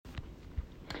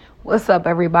What's up,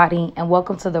 everybody, and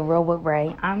welcome to The Real with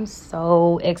Ray. I'm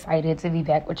so excited to be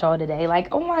back with y'all today. Like,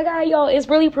 oh my God, y'all, it's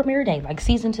really premiere day, like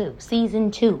season two,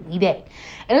 we back.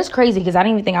 And it's crazy because I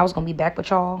didn't even think I was going to be back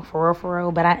with y'all, for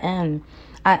real, but I am,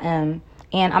 and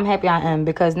I'm happy I am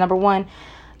because, number one,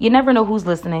 you never know who's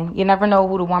listening. You never know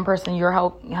who the one person you're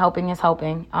helping is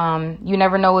helping. You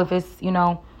never know if it's,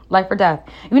 life or death.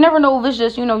 You never know if it's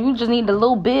just, you just need a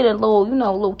little bit, a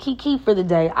little key for the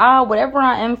day. Whatever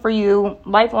I am for you,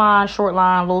 lifeline, short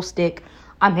line, little stick,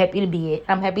 I'm happy to be it.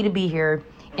 I'm happy to be here.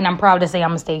 And I'm proud to say I'm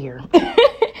going to stay here.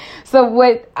 So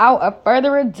without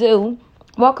further ado,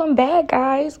 welcome back,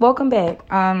 guys. Welcome back.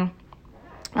 I'm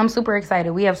super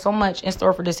excited. We have so much in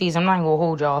store for this season. I'm not even going to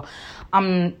hold y'all.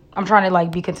 I'm trying to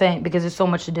be content because there's so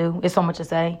much to do. It's so much to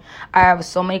say. I have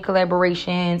so many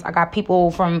collaborations. I got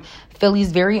people from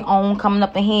Philly's very own coming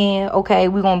up in here. Okay,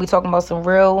 we're going to be talking about some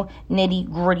real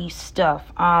nitty gritty stuff.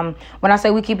 When I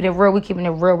say we keeping it real, we keeping it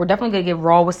real. We're definitely going to get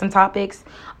raw with some topics.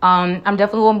 I'm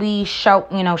definitely going to be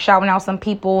shouting out some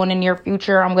people in the near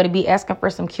future. I'm going to be asking for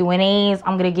some Q&As.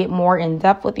 I'm going to get more in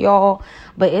depth with y'all,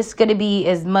 but it's going to be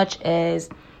as much as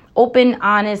open,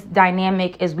 honest,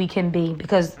 dynamic as we can be,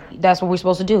 because that's what we're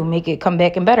supposed to do, make it come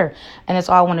back and better. And that's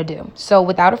all I want to do. So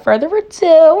without further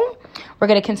ado, we're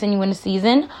going to continue into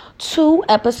season 2,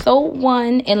 episode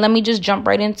 1. And let me just jump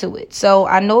right into it. So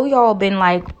I know y'all been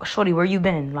like, shorty, where you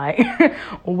been? Like,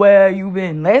 where you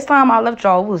been? Last time I left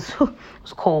y'all, it was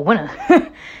a cold winter.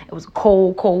 It was a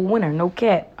cold winter. No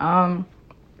cap.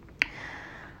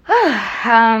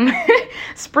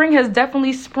 Spring has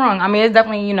definitely sprung. I mean, it's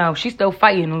definitely, she's still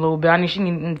fighting a little bit. I mean, she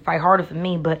needs to fight harder for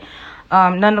me, but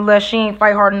nonetheless, she ain't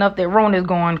fight hard enough that Rona's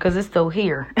gone because it's still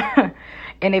here.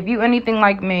 And if you anything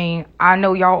like me, I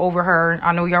know y'all over her.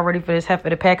 I know y'all ready for this heifer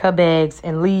to pack her bags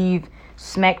and leave,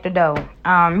 smack the dough.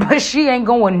 But she ain't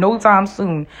going no time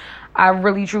soon. I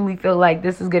really, truly feel like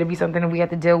this is going to be something that we have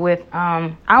to deal with.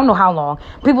 I don't know how long.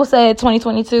 People said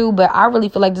 2022, but I really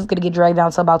feel like this is going to get dragged down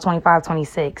to about 25,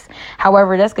 26.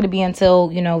 However, that's going to be until,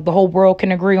 the whole world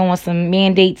can agree on some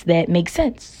mandates that make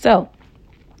sense. So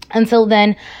until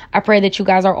then, I pray that you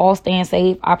guys are all staying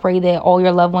safe. I pray that all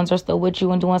your loved ones are still with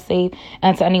you and doing safe.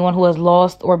 And to anyone who has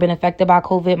lost or been affected by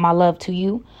COVID, my love to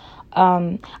you.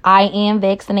 I am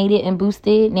vaccinated and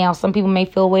boosted. Now, some people may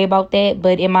feel a way about that,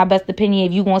 but in my best opinion,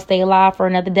 if you want to stay alive for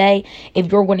another day, if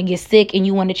you're going to get sick and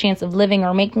you want a chance of living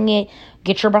or making it,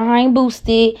 get your behind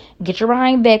boosted, get your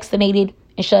behind vaccinated,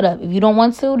 and shut up. If you don't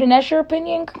want to, then that's your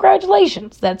opinion.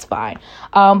 Congratulations. That's fine.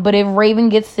 But if Raven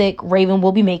gets sick, Raven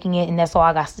will be making it, and that's all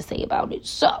I got to say about it.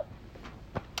 So,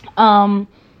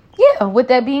 with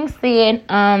that being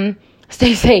said,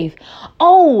 stay safe.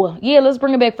 Oh, yeah, let's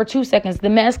bring it back for 2 seconds. The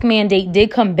mask mandate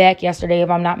did come back yesterday, if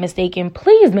I'm not mistaken.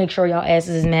 Please make sure y'all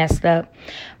asses is masked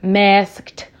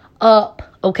up.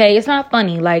 Okay, it's not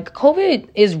funny. Like, COVID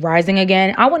is rising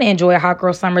again. I want to enjoy a hot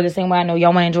girl summer the same way I know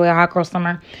y'all want to enjoy a hot girl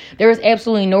summer. There is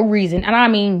absolutely no reason, and I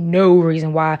mean no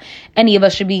reason why any of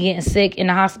us should be getting sick in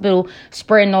the hospital,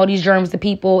 spreading all these germs to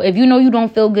people. If you know you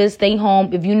don't feel good, stay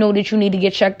home. If you know that you need to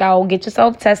get checked out, get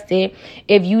yourself tested.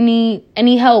 If you need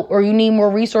any help or you need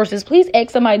more resources, please ask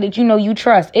somebody that you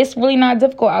trust. It's really not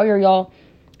difficult out here, y'all.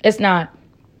 It's not.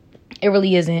 It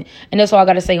really isn't. And that's all I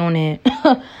got to say on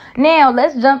that. Now,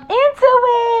 let's jump into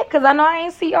it. Because I know I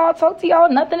ain't see y'all, talk to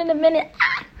y'all, nothing in a minute.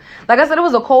 Like I said, it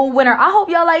was a cold winter. I hope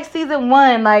y'all like season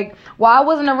 1. Like, while I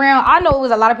wasn't around, I know it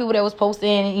was a lot of people that was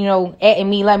posting, at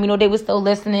me, letting me know they was still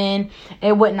listening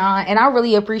and whatnot. And I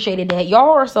really appreciated that.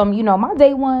 Y'all are some, my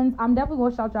day ones. I'm definitely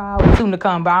going to shout y'all out soon to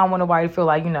come. But I don't want nobody to feel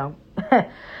like,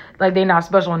 like they not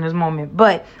special in this moment.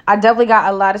 But I definitely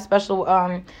got a lot of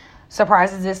special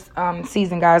surprises this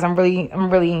season, guys. I'm really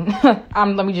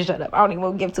let me just shut up. I don't even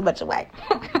want to give too much away.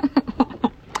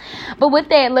 But with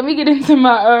that, let me get into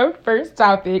my first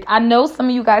topic. I know some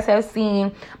of you guys have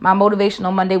seen my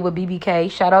Motivational Monday with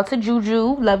BBK. Shout out to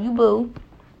Juju. Love you, boo.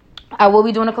 I will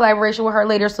be doing a collaboration with her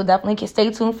later, so definitely stay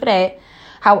tuned for that.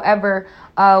 However,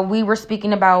 we were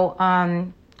speaking about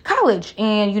college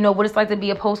and what it's like to be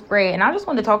a post-grad, and I just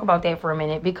wanted to talk about that for a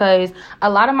minute because a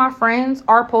lot of my friends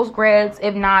are post-grads,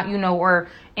 if not or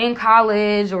in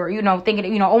college or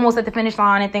thinking almost at the finish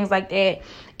line and things like that.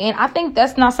 And I think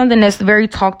that's not something that's very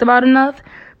talked about enough,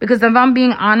 because if I'm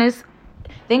being honest,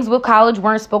 things with college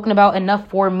weren't spoken about enough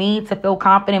for me to feel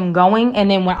confident going. And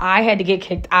then when I had to get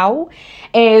kicked out,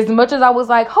 as much as I was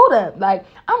like, hold up, like,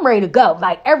 I'm ready to go.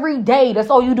 Like, every day, that's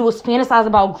all you do is fantasize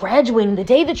about graduating. The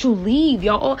day that you leave,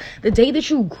 y'all, the day that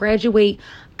you graduate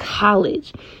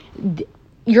college,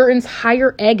 your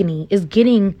entire agony is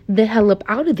getting the hell up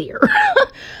out of there.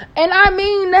 And I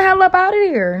mean the hell up out of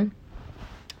there.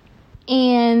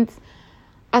 And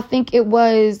I think it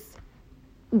was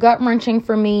gut-wrenching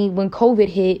for me when COVID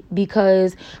hit,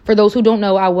 because for those who don't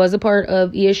know, I was a part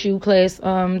of ESU class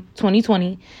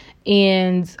 2020,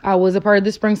 and I was a part of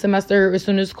the spring semester as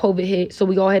soon as COVID hit. So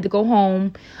we all had to go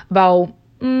home about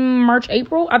March,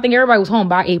 April. I think everybody was home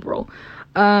by April.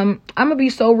 I'm gonna be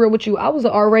so real with you. I was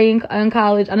an RA in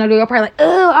college. I know they're probably like,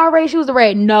 oh, RA, she was the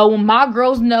red. No, my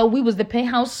girls know we was the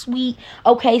penthouse suite.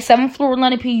 Okay, 7th floor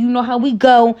Lenape, you know how we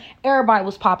go. Everybody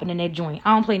was popping in that joint.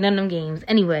 I don't play none of them games.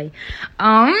 Anyway,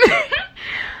 I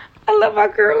love my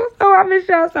girls. Oh, I miss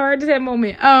y'all. Sorry, I just had a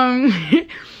moment.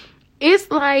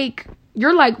 It's like,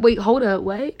 you're like, wait, hold up,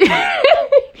 what?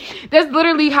 That's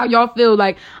literally how y'all feel.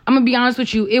 Like, I'm gonna be honest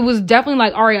with you. It was definitely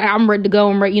like, all right, I'm ready to go.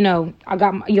 I'm ready, I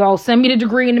got y'all send me the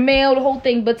degree in the mail, the whole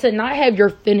thing. But to not have your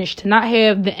finish, to not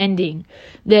have the ending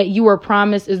that you were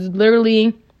promised is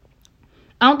literally,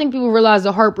 I don't think people realize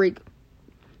the heartbreak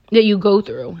that you go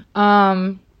through.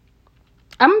 I'm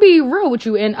gonna be real with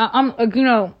you. And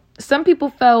I'm some people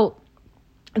felt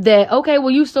that, okay,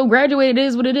 well, you still graduated. It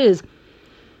is what it is.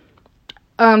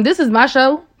 This is my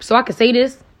show, so I can say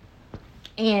this.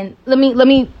 And let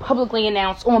me publicly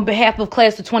announce on behalf of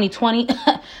class of 2020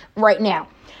 right now.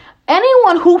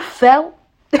 Anyone who felt,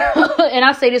 and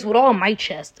I say this with all my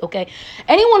chest, okay?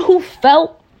 Anyone who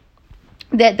felt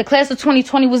that the class of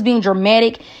 2020 was being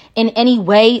dramatic in any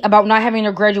way about not having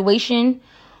their graduation,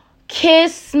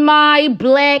 kiss my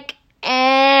black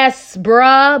ass,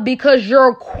 bruh, because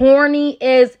you're corny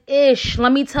as ish.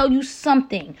 Let me tell you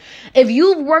something. If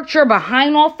you've worked your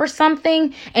behind off for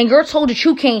something and you're told that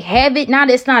you can't have it, now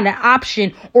it's not an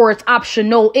option or it's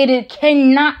optional. It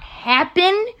cannot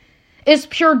happen. It's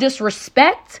pure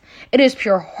disrespect. It is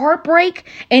pure heartbreak,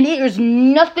 and it is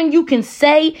nothing you can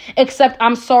say except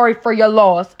I'm sorry for your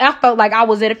loss. I felt like I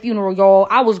was at a funeral, y'all.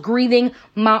 I was grieving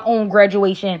my own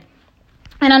graduation.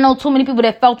 And I know too many people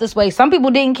that felt this way. Some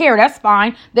people didn't care. That's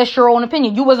fine. That's your own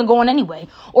opinion. You wasn't going anyway.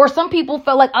 Or some people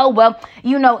felt like, oh, well,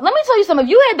 let me tell you something.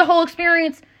 If you had the whole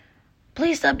experience,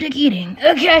 please stop dick eating.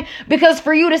 Okay? Because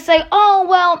for you to say, oh,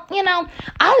 well,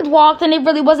 I walked and it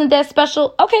really wasn't that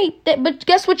special. Okay, but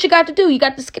guess what you got to do? You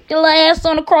got to skip your ass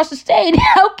on across the stage.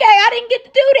 Okay, I didn't get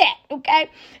to do that.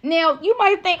 Okay? Now, you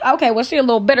might think, okay, well, she a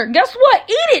little bitter. Guess what?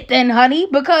 Eat it then, honey.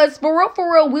 Because for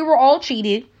real, we were all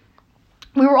cheated.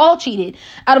 We were all cheated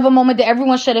out of a moment that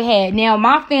everyone should have had. Now,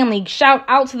 my family, shout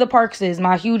out to the Parkses.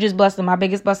 My hugest blessing, my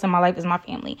biggest blessing in my life is my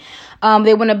family.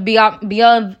 They want to be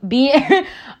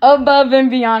above and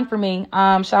beyond for me.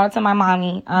 Shout out to my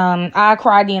mommy. I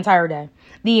cried the entire day.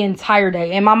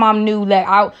 And my mom knew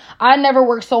that I never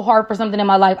worked so hard for something in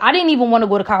my life. I didn't even want to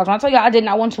go to college. When I tell you I did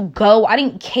not want to go, I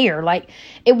didn't care. Like,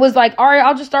 it was like, all right,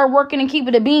 I'll just start working and keep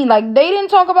it a bean. Like, they didn't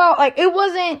talk about, like, it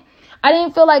wasn't, I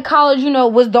didn't feel like college,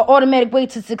 was the automatic way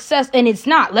to success, and it's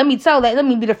not. Let me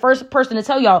be the first person to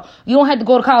tell y'all, you don't have to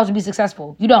go to college to be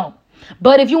successful. You don't.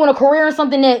 But if you want a career in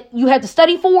something that you have to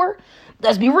study for,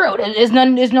 let's be real.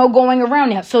 There's no going around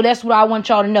that. So that's what I want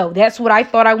y'all to know. That's what I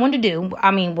thought I wanted to do.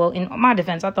 I mean, well, in my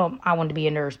defense, I thought I wanted to be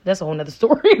a nurse. That's a whole nother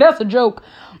story. That's a joke.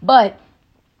 But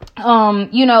by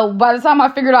the time I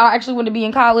figured out I actually wanted to be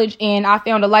in college and I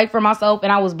found a life for myself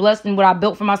and I was blessed in what I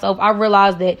built for myself, I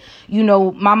realized that,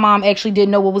 my mom actually did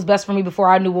know what was best for me before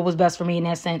I knew what was best for me in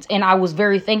that sense. And I was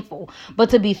very thankful.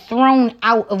 But to be thrown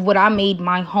out of what I made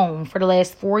my home for the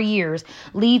last 4 years,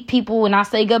 leave people and I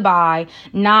say goodbye,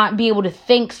 not be able to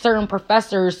thank certain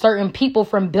professors, certain people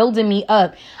from building me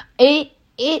up,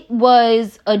 it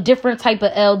was a different type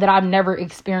of L that I've never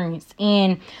experienced.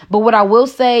 But what I will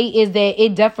say is that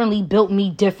it definitely built me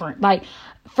different. Like,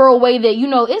 for a way that,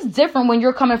 it's different when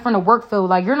you're coming from the work field.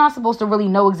 Like, you're not supposed to really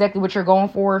know exactly what you're going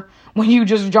for when you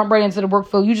just jump right into the work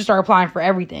field. You just start applying for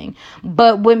everything.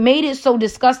 But what made it so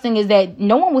disgusting is that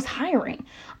no one was hiring.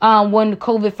 When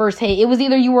COVID first hit, it was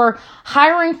either you were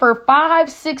hiring for $5,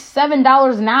 $6,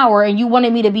 $7 an hour and you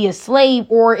wanted me to be a slave,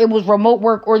 or it was remote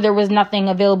work, or there was nothing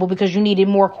available because you needed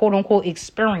more quote unquote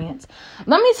experience.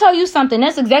 Let me tell you something.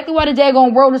 That's exactly why the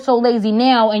daggone world is so lazy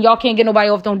now, and y'all can't get nobody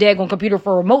off no daggone computer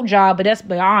for a remote job, but that's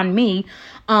beyond me.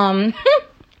 But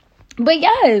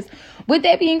yes, with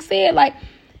that being said, like,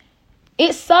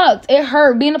 it sucked. It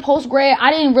hurt. Being a post-grad, I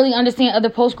didn't really understand other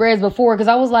post-grads before because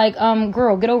I was like,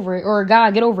 girl, get over it. Or guy,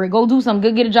 get over it. Go do something.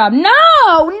 Go get a job. No.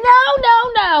 I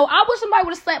wish somebody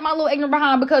would have slapped my little ignorant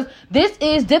behind because this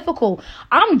is difficult.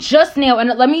 I'm just now, and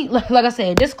like I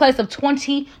said, this class of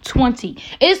 2020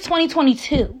 is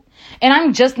 2022. And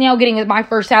I'm just now getting my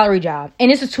first salary job.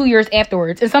 And this is 2 years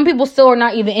afterwards. And some people still are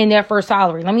not even in their first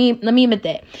salary. Let me admit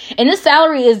that. And this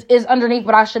salary is underneath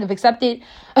what I should have accepted.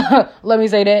 Let me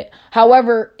say that.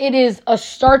 However, it is a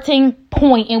starting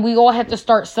point, and we all have to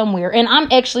start somewhere. And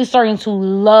I'm actually starting to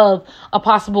love a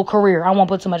possible career. I won't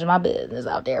put too much of my business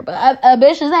out there, but a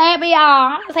bitch is happy,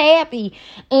 y'all. I'm happy.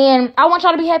 And I want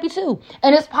y'all to be happy too.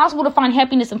 And it's possible to find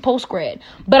happiness in post-grad.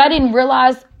 But I didn't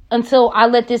realize until I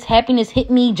let this happiness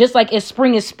hit me, just like as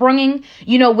spring is springing,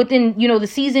 within, the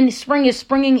season, spring is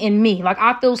springing in me. Like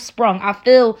I feel sprung. I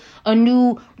feel a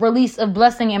new release of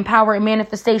blessing and power and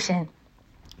manifestation,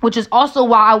 which is also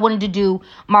why I wanted to do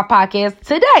my podcast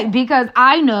today, because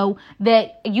I know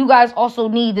that you guys also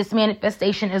need this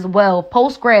manifestation as well.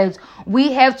 Post-grads,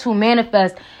 we have to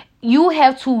manifest. You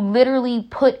have to literally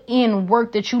put in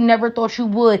work that you never thought you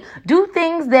would. Do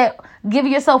things that give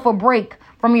yourself a break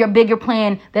from your bigger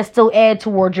plan that still add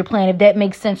towards your plan, if that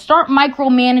makes sense. Start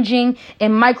micromanaging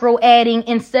and micro-adding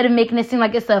instead of making it seem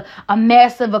like it's a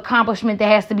massive accomplishment that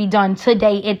has to be done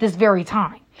today at this very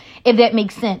time, if that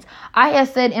makes sense. I have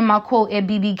said in my quote at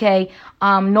BBK,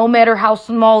 no matter how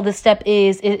small the step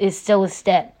is, it is still a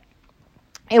step.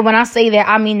 And when I say that,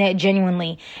 I mean that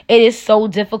genuinely. It is so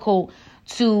difficult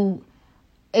to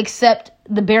accept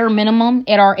the bare minimum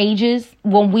at our ages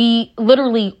when we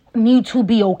literally need to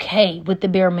be okay with the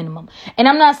bare minimum. And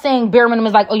I'm not saying bare minimum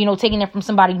is like, taking it from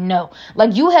somebody. No.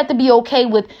 Like, you have to be okay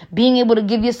with being able to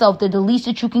give yourself the least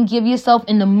that you can give yourself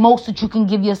and the most that you can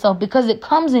give yourself, because it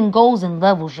comes and goes in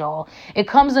levels, y'all. It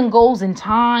comes and goes in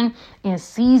time, in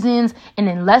seasons, and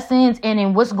in lessons, and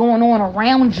in what's going on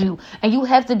around you. And you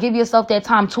have to give yourself that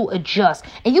time to adjust.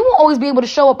 And you won't always be able to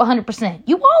show up 100%.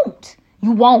 You won't.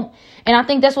 You won't. And I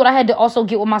think that's what I had to also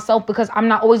get with myself, because I'm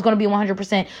not always going to be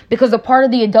 100%, because a part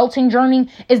of the adulting journey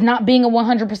is not being a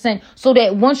 100%, so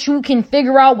that once you can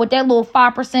figure out what that little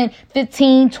 5%,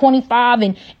 15,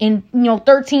 25 and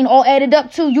 13 all added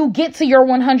up to, you get to your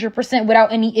 100%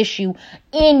 without any issue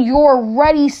in your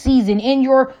ready season, in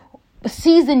your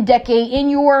season decade,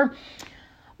 in your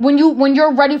when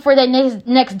you're ready for that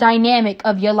next dynamic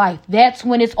of your life. That's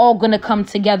when it's all going to come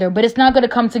together. But it's not going to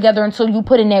come together until you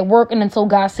put in that work and until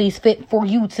God sees fit for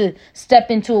you to step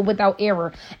into it without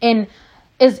error. And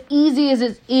as easy as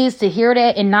it is to hear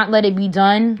that and not let it be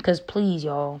done, because please,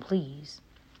 y'all, please,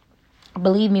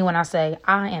 believe me when I say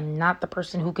I am not the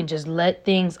person who can just let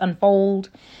things unfold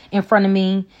in front of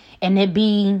me and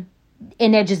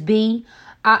that just be.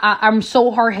 I'm so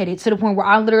hard-headed to the point where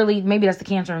I literally, maybe that's the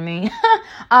cancer in me.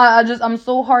 I'm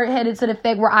so hard-headed to the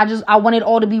fact where I want it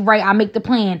all to be right. I make the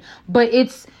plan, but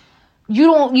you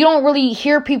don't really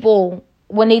hear people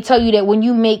when they tell you that when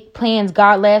you make plans,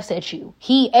 God laughs at you.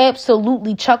 He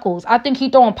absolutely chuckles. I think he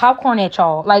throwing popcorn at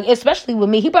y'all, like, especially with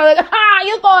me. He probably like,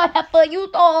 you thought, heifer, you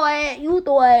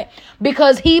thought,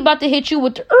 because he about to hit you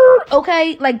with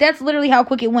okay? Like, that's literally how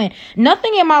quick it went.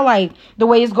 Nothing in my life, the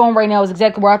way it's going right now, is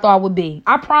exactly where I thought I would be.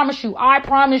 I promise you,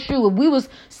 if we was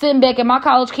sitting back at my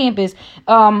college campus,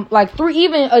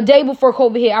 even a day before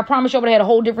COVID hit, I promise you I would have had a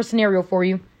whole different scenario for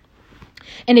you.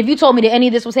 And if you told me that any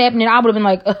of this was happening, I would have been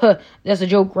like, that's a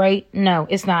joke, right? No,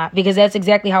 it's not, because that's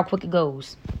exactly how quick it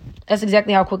goes.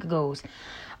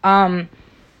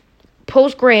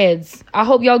 Post-grads, I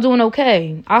hope y'all doing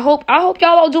okay. I hope y'all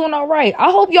all doing all right. I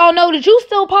hope y'all know that you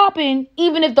still popping,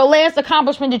 even if the last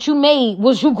accomplishment that you made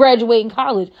was you graduating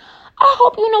college. I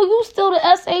hope you know you still the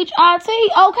SHIT,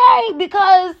 okay?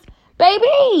 Because,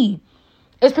 baby,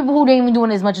 it's people who ain't even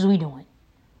doing as much as we doing,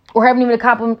 or haven't even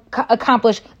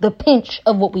accomplished the pinch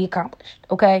of what we accomplished,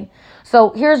 okay?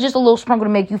 So here's just a little sprinkle to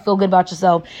make you feel good about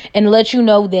yourself and let you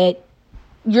know that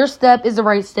your step is the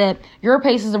right step. Your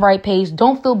pace is the right pace.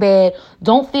 Don't feel bad.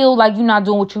 Don't feel like you're not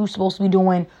doing what you're supposed to be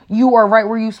doing. You are right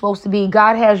where you're supposed to be.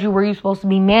 God has you where you're supposed to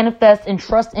be. Manifest and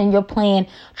trust in your plan.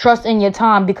 Trust in your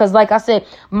time. Because like I said,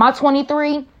 my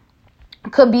 23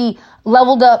 could be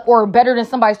leveled up or better than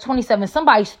somebody's 27.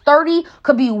 Somebody's 30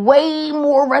 could be way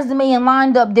more resume and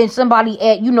lined up than somebody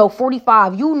at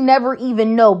 45. You never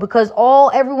even know, because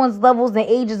everyone's levels and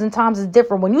ages and times is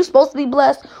different. When you're supposed to be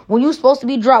blessed, when you're supposed to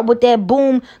be dropped with that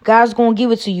boom, God's going to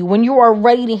give it to you. When you are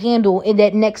ready to handle in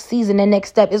that next season, that next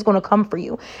step is going to come for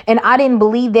you. And I didn't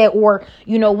believe that or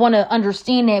want to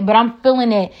understand that, but I'm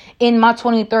feeling it in my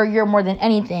 23rd year more than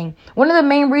anything. One of the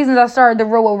main reasons I started the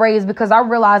Road with Ray is because I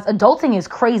realized adulting is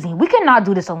crazy. We cannot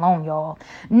do this alone, y'all.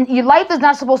 Your life is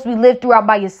not supposed to be lived throughout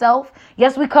by yourself.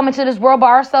 Yes, we come into this world by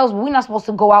ourselves, but we're not supposed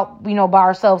to go out, by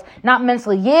ourselves. Not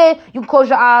mentally. Yeah, you close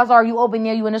your eyes, or you open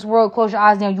there, you in this world, close your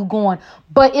eyes now, you going.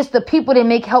 But it's the people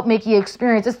that help make your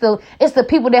experience. It's the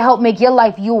people that help make your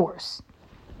life yours.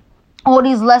 all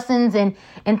these lessons and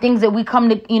things that we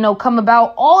come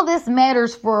about, all this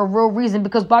matters for a real reason,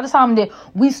 because by the time that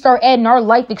we start adding our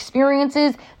life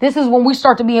experiences, this is when we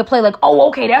start to be in play, like, oh,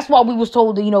 okay, that's why we was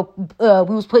told that,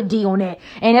 we was put D on that,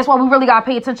 and that's why we really got to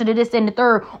pay attention to this and the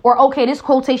third, or okay, this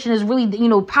quotation is really,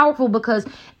 powerful because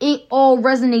it all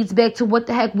resonates back to what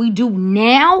the heck we do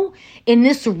now in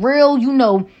this real,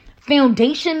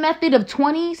 foundation method of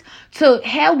 20s to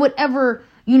have whatever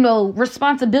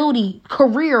responsibility,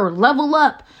 career, level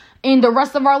up in the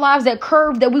rest of our lives, that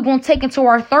curve that we're going to take into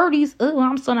our 30s. Oh,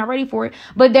 I'm still not ready for it.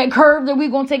 But that curve that we're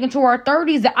going to take into our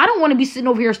 30s, that I don't want to be sitting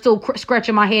over here still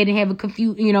scratching my head and having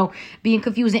being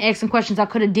confused and asking questions I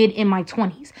could have did in my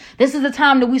 20s. This is the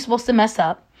time that we're supposed to mess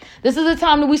up. This is the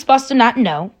time that we're supposed to not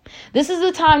know. This is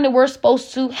the time that we're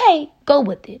supposed to, hey, go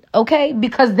with it. Okay?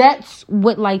 Because that's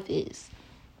what life is.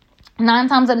 9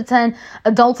 times out of 10,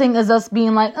 adulting is us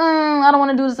being like, I don't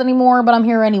want to do this anymore, but I'm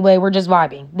here anyway. We're just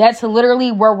vibing. That's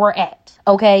literally where we're at,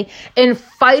 okay? And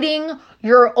fighting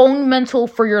your own mental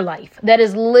for your life. That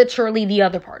is literally the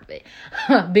other part of it.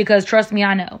 Because trust me,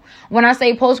 I know. When I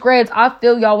say post-grads, I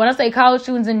feel y'all. When I say college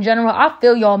students in general, I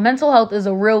feel y'all. Mental health is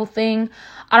a real thing.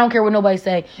 I don't care what nobody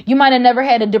say. You might have never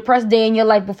had a depressed day in your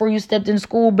life before you stepped in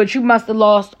school, but you must have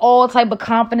lost all type of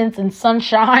confidence and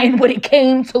sunshine when it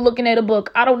came to looking at a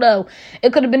book. I don't know.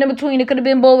 It could have been in between. It could have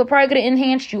been both. It probably could have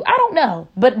enhanced you. I don't know.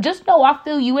 But just know I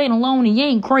feel you ain't alone and you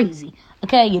ain't crazy.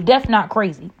 Okay? You're definitely not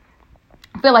crazy.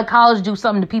 I feel like college do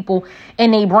something to people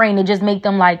in their brain that just make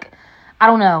them like, I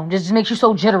don't know, just makes you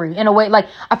so jittery in a way. Like,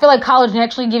 I feel like college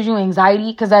actually gives you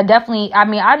anxiety, because I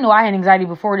know I had anxiety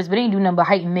before this, but it ain't do nothing but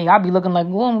heighten me. I'll be looking like,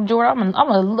 well, Jordan,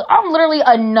 I'm literally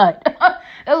a nut.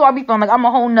 That's why I be feeling like I'm a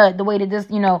whole nut, the way that this,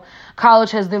 college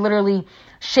has literally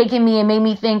shaken me and made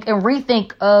me think and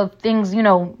rethink of things,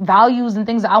 values and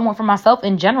things that I want for myself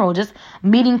in general. Just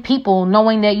meeting people,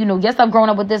 knowing that, yes, I've grown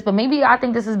up with this, but maybe I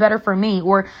think this is better for me.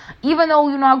 Or even though,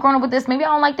 I've grown up with this, maybe I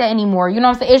don't like that anymore. You know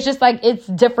what I'm saying? It's just like, it's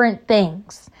different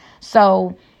things.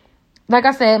 So, like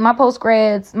I said, my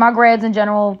post-grads, my grads in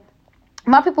general,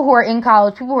 my people who are in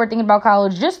college, people who are thinking about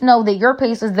college, just know that your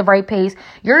pace is the right pace.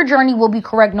 Your journey will be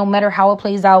correct no matter how it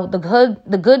plays out. The good,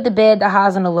 the bad, the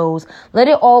highs and the lows. Let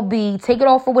it all be. Take it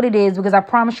all for what it is, because I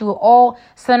promise you it all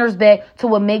centers back to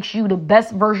what makes you the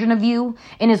best version of you.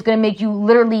 And it's going to make you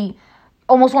literally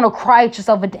almost want to cry at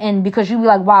yourself at the end, because you'll be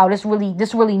like, wow, this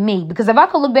really me. Because if I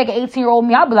could look back at 18-year-old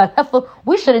me, I'd be like, Heffa,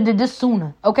 we should have did this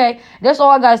sooner. Okay? That's all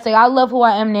I got to say. I love who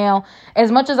I am now.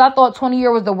 As much as I thought 20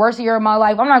 year was the worst year of my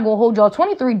life, I'm not going to hold y'all.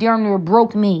 23 damn near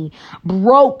broke me.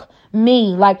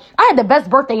 Like, I had the best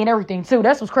birthday and everything, too.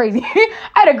 That's what's crazy. I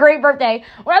had a great birthday.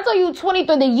 When I tell you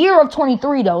 23, the year of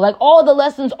 23, though, like, all the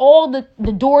lessons, all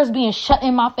the doors being shut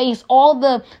in my face, all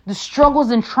the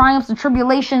struggles and triumphs and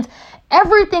tribulations,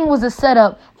 everything was a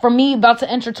setup for me about to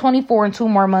enter 24 in 2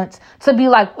 more months to be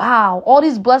like, wow, all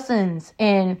these blessings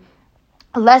and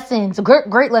lessons,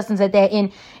 great lessons at that,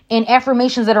 and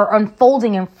affirmations that are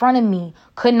unfolding in front of me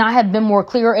could not have been more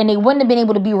clear, and they wouldn't have been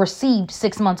able to be received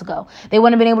 6 months ago. They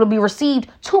wouldn't have been able to be received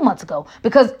 2 months ago,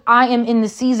 because I am in the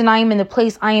season, I am in the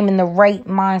place, I am in the right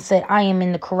mindset, I am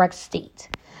in the correct state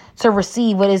to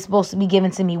receive what is supposed to be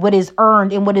given to me, what is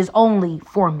earned and what is only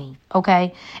for me,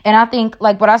 okay? And I think,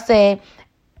 like what I said,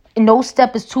 no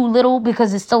step is too little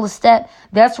because it's still a step.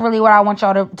 That's really what I want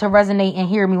y'all to resonate and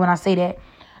hear me when I say that.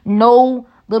 No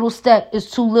little step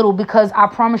is too little, because I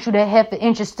promise you that half an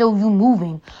inch is still you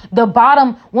moving. The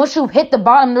bottom, once you've hit the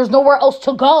bottom, there's nowhere else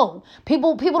to go.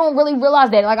 People don't really realize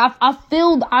that. Like,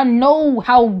 I know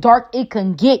how dark it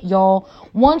can get, y'all.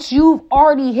 Once you've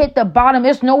already hit the bottom,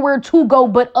 it's nowhere to go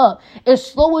but up. As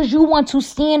slow as you want to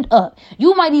stand up.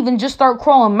 You might even just start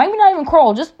crawling. Maybe not even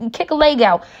crawl, just kick a leg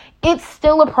out. It's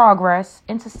still a progress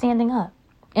into standing up,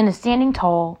 into standing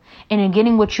tall, and in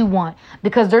getting what you want,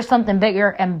 because there's something bigger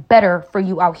and better for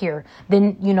you out here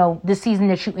than, the season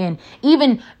that you're in.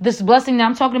 Even this blessing that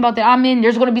I'm talking about that I'm in,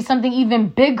 there's going to be something even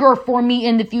bigger for me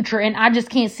in the future, and I just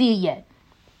can't see it yet.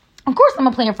 Of course, I'm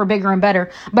planning for bigger and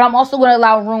better, but I'm also going to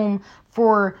allow room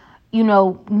for,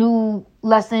 new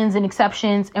lessons and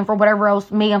exceptions, and for whatever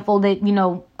else may unfold that,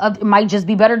 it might just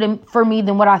be better for me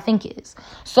than what I think is.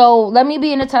 So let me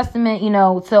be in a testament,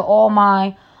 to all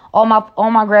my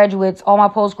graduates, all my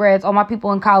postgrads, all my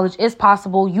people in college. It's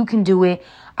possible. You can do it.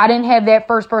 I didn't have that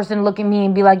first person look at me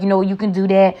and be like, you can do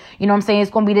that. You know what I'm saying? It's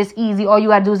going to be this easy. All you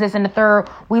got to do is this and the third.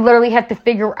 We literally have to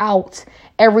figure out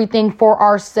everything for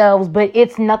ourselves, but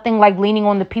it's nothing like leaning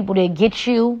on the people that get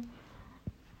you.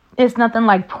 It's nothing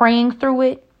like praying through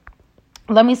it.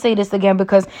 let me say this again,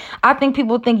 because I think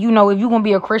people think, if you're going to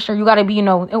be a Christian, you got to be, in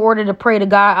order to pray to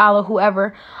God, Allah,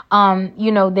 whoever,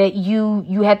 that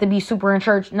you have to be super in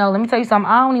church. No, let me tell you something.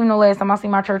 I don't even know last time I see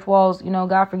my church walls,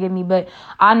 God forgive me, but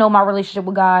I know my relationship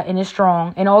with God, and it's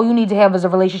strong. And all you need to have is a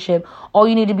relationship. All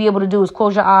you need to be able to do is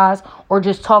close your eyes or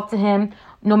just talk to him,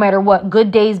 no matter what.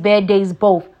 Good days, bad days,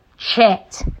 both.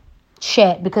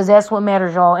 Chat, because that's what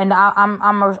matters, y'all. And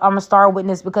I'm a star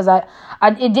witness, because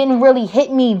it didn't really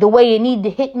hit me the way it needed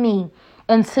to hit me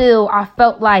until I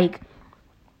felt like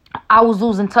I was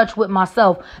losing touch with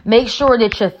myself. Make sure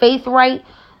that your faith right,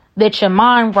 that your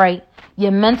mind right,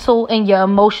 your mental and your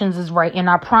emotions is right. And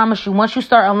I promise you, once you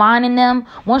start aligning them,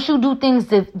 once you do things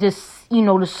to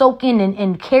soak in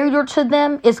and cater to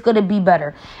them, it's going to be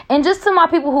better. And just to my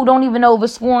people who don't even know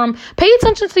this forum, pay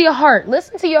attention to your heart.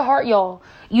 Listen to your heart, y'all.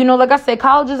 Like I said,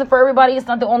 college isn't for everybody. It's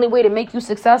not the only way to make you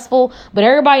successful, but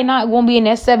everybody not going to be in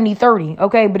that 70-30,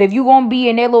 okay? But if you're going to be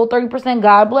in that little 30%,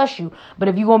 God bless you. But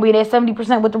if you're going to be in that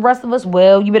 70% with the rest of us,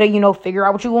 well, you better, figure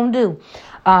out what you're going to do.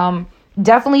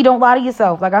 Definitely don't lie to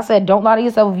yourself. Like I said, don't lie to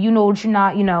yourself if you know what you're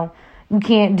not, you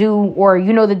can't do, or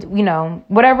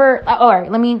whatever. All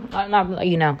right, let me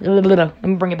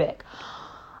bring it back.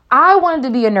 I wanted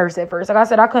to be a nurse at first. Like I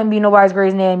said, I couldn't be nobody's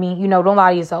Grey's Anatomy. Don't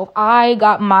lie to yourself. I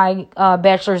got my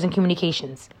bachelor's in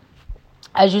communications.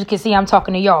 As you can see, I'm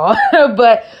talking to y'all.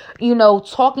 But,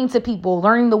 talking to people,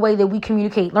 learning the way that we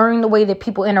communicate, learning the way that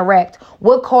people interact,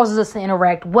 what causes us to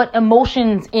interact, what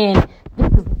emotions and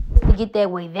to get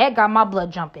that way. That got my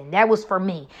blood jumping. That was for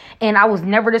me. And I was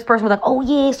never this person was like, oh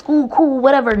yeah, school, cool,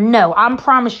 whatever. No, I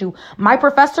promise you, my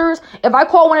professors, if I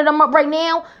call one of them up right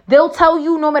now, they'll tell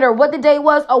you no matter what the day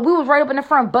was, oh, we was right up in the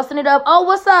front, busting it up. Oh,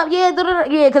 what's up? Yeah,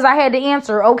 yeah, because I had to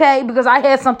answer, okay? Because I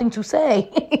had something to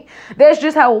say. That's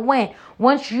just how it went.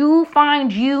 Once you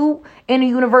find you in a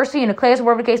university, in a class,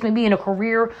 wherever the case may be, in a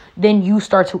career, then you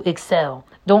start to excel.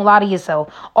 Don't lie to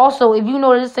yourself. Also, if you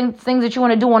know there's things that you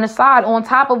want to do on the side, on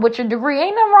top of what your degree,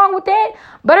 ain't nothing wrong with that.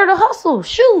 Better to hustle.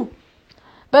 Shoot.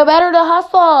 But better to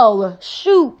hustle.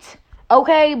 Shoot.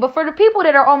 Okay? But for the people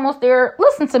that are almost there,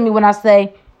 listen to me when I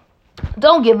say,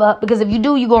 don't give up, because if you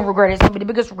do, you're going to regret it. It's going to be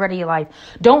the biggest regret of your life.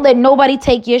 Don't let nobody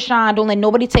take your shine. Don't let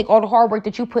nobody take all the hard work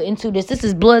that you put into this. This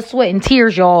is blood, sweat, and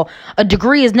tears, y'all. A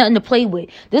degree is nothing to play with.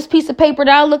 This piece of paper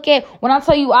that I look at, when I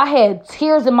tell you I had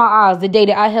tears in my eyes the day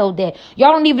that I held that,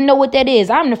 y'all don't even know what that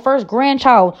is. I'm the first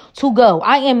grandchild to go.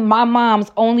 I am my mom's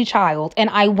only child,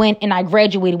 and I went and I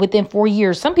graduated within 4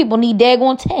 years. Some people need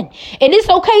daggone 10. And it's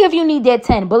okay if you need that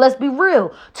 10, but let's be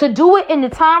real. To do it in the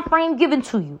time frame given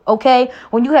to you, okay?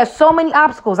 When you have so many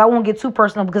obstacles, I won't get too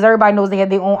personal because everybody knows they have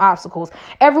their own obstacles.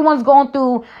 Everyone's going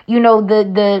through,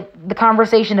 the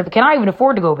conversation of, can I even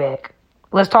afford to go back?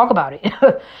 Let's talk about it.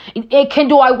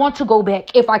 Do I want to go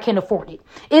back if I can afford it?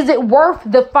 Is it worth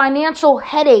the financial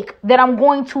headache that I'm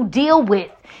going to deal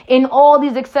with in all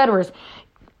these et ceteras?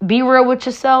 Be real with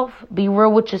yourself. Be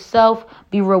real with yourself.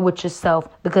 Be real with yourself.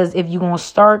 Because if you're going to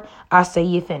start, I say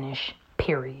you finish.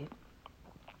 Period.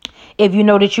 If you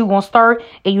know that you're going to start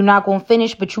and you're not going to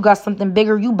finish, but you got something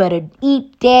bigger, you better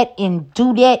eat that and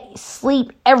do that,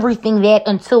 sleep, everything that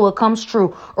until it comes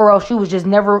true, or else you was just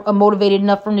never motivated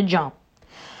enough from the jump.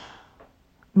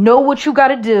 Know what you got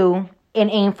to do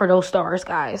and aim for those stars,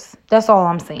 guys. That's all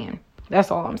I'm saying.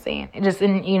 It just,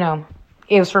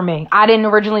 it was for me. I didn't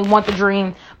originally want the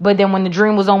dream, but then when the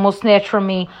dream was almost snatched from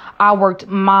me, I worked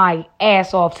my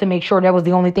ass off to make sure that was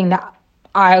the only thing that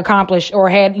I accomplished, or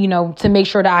had, to make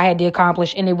sure that I had to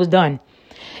accomplish, and it was done.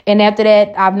 And after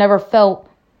that, I never felt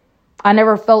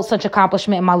such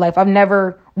accomplishment in my life. I've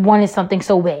never wanted something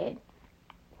so bad.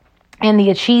 And the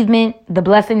achievement, the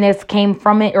blessing that came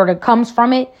from it, or that comes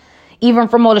from it, even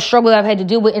from all the struggle that I've had to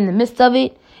deal with in the midst of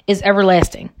it, is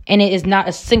everlasting. And it is not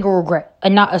a single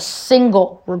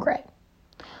regret.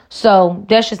 So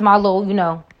that's just my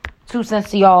little, 2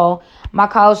 cents to y'all. My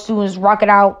college students, rock it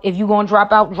out. If you going to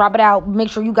drop out, drop it out. Make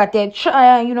sure you got that,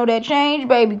 that change,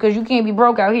 baby, because you can't be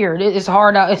broke out here. It's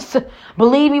hard out.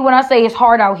 Believe me when I say it's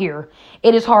hard out here.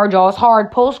 It is hard, y'all. It's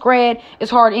hard post-grad. It's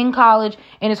hard in college.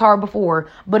 And it's hard before.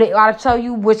 But I tell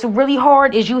you, what's really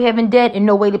hard is you having debt and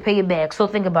no way to pay it back. So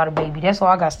think about it, baby. That's all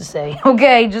I got to say.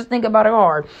 Okay? Just think about it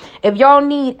hard. If y'all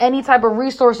need any type of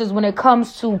resources when it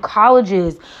comes to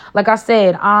colleges, like I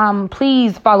said,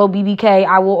 please follow BBK.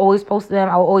 I will always post them.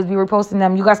 I will always be reposting posting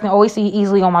them. You guys can always see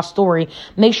easily on my story.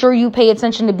 Make sure you pay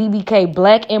attention to BBK,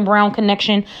 Black and Brown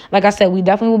Connection. Like I said, we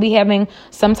definitely will be having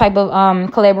some type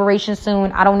of collaboration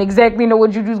soon. I don't exactly know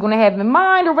what Juju's going to have in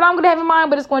mind or what I'm going to have in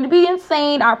mind, but it's going to be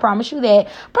insane. I promise you that.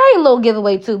 Probably a little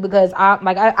giveaway too, because I'm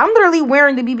literally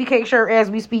wearing the BBK shirt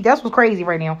as we speak. That's what's crazy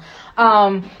right now.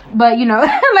 But you know,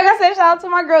 like I said, shout out to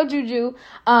my girl Juju.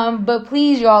 But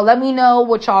please, y'all, let me know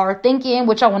what y'all are thinking,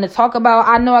 what y'all want to talk about.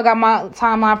 I know I got my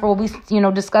timeline for what we,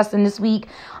 discussing this week,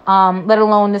 let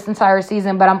alone this entire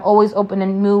season, but I'm always open to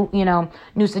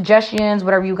new suggestions,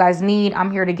 whatever you guys need,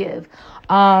 I'm here to give.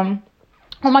 Oh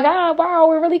my God, wow,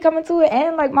 we're really coming to an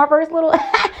end, like my first little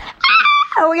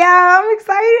oh yeah, I'm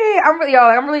excited. I'm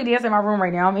really dancing in my room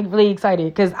right now. I'm really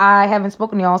excited because I haven't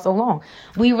spoken to y'all so long.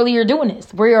 We really are doing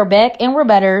this. We are back and we're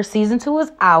better. Season 2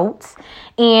 is out.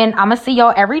 And I'm going to see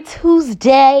y'all every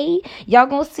Tuesday. Y'all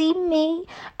going to see me.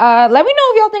 Let me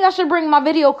know if y'all think I should bring my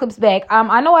video clips back.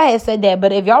 I know I had said that,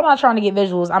 but if y'all not trying to get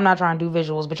visuals, I'm not trying to do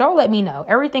visuals. But y'all let me know.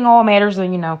 Everything all matters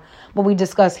in, what we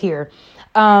discuss here.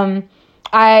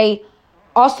 I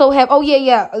also have,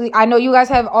 I know you guys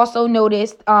have also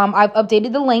noticed, I've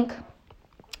updated the link.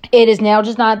 It is now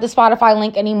just not the Spotify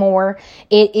link anymore.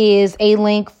 It is a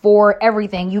link for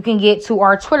everything. You can get to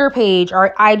our Twitter page,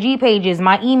 our IG pages,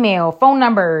 my email, phone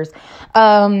numbers,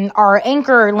 our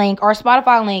Anchor link, our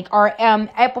Spotify link, our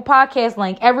Apple Podcast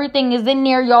link. Everything is in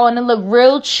there, y'all, and it look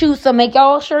real cute. So make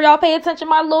sure y'all pay attention to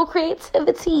my little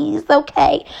creativities,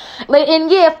 okay?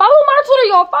 And yeah, follow my Twitter,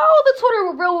 y'all. Follow the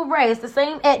Twitter with Real with Ray. It's the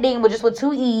same @name, but just with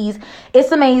 2 E's.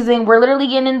 It's amazing. We're literally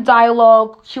getting in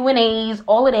dialogue, Q&As,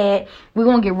 all of that. We're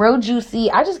going to get real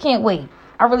juicy. I just can't wait.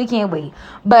 I really can't wait.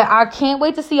 But I can't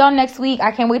wait to see y'all next week.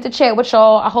 I can't wait to chat with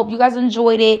y'all. I hope you guys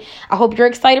enjoyed it. I hope you're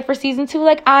excited for season 2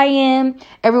 like I am.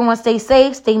 Everyone stay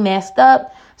safe, stay masked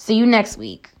up. See you next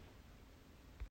week.